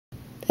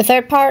The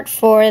third part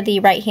for the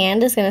right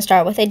hand is going to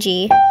start with a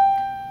G,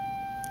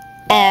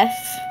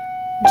 F,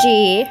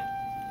 G,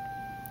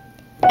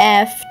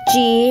 F,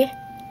 G,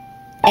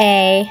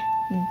 A,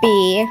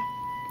 B,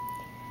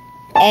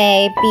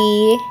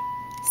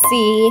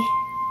 C,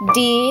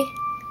 D,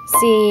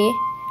 C,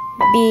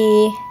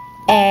 B,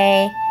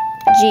 A,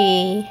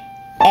 G,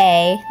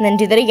 A, and then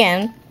do that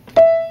again.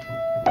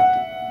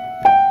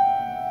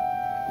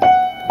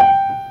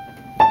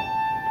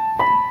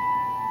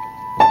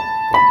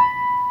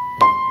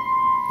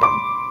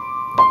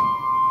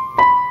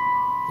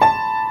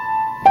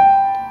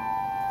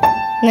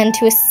 And then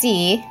to a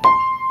C,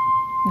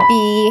 B,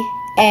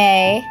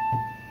 A,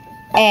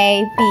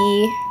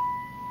 B,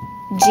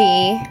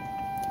 G,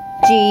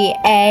 G,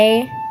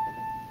 A,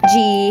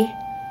 G,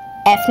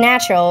 F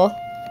natural,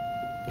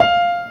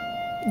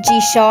 G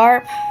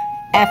sharp,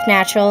 F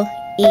natural,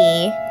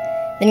 E.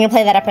 Then you'll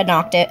play that up an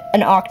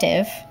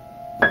octave.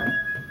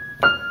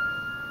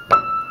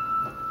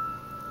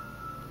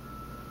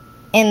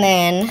 And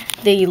then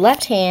the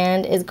left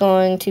hand is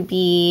going to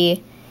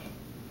be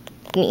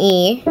an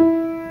E.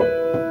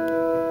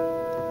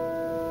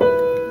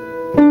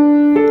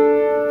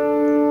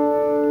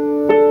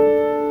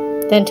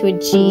 Then to a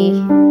G,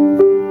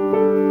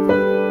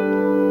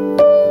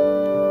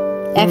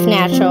 F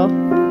natural,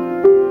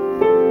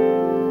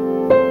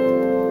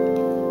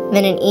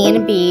 then an E and a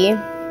B, and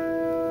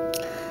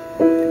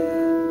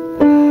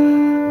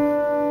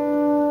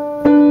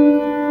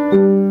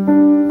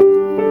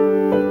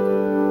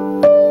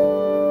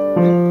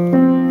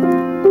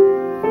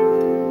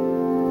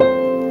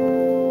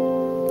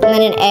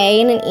then an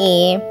A and an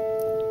E,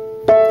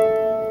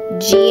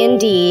 G and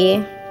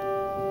D,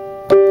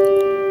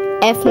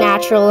 F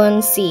natural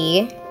and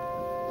C,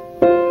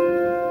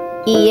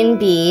 E and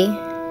B,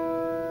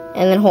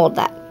 and then hold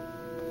that.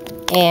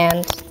 And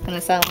it's going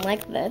to sound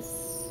like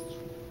this.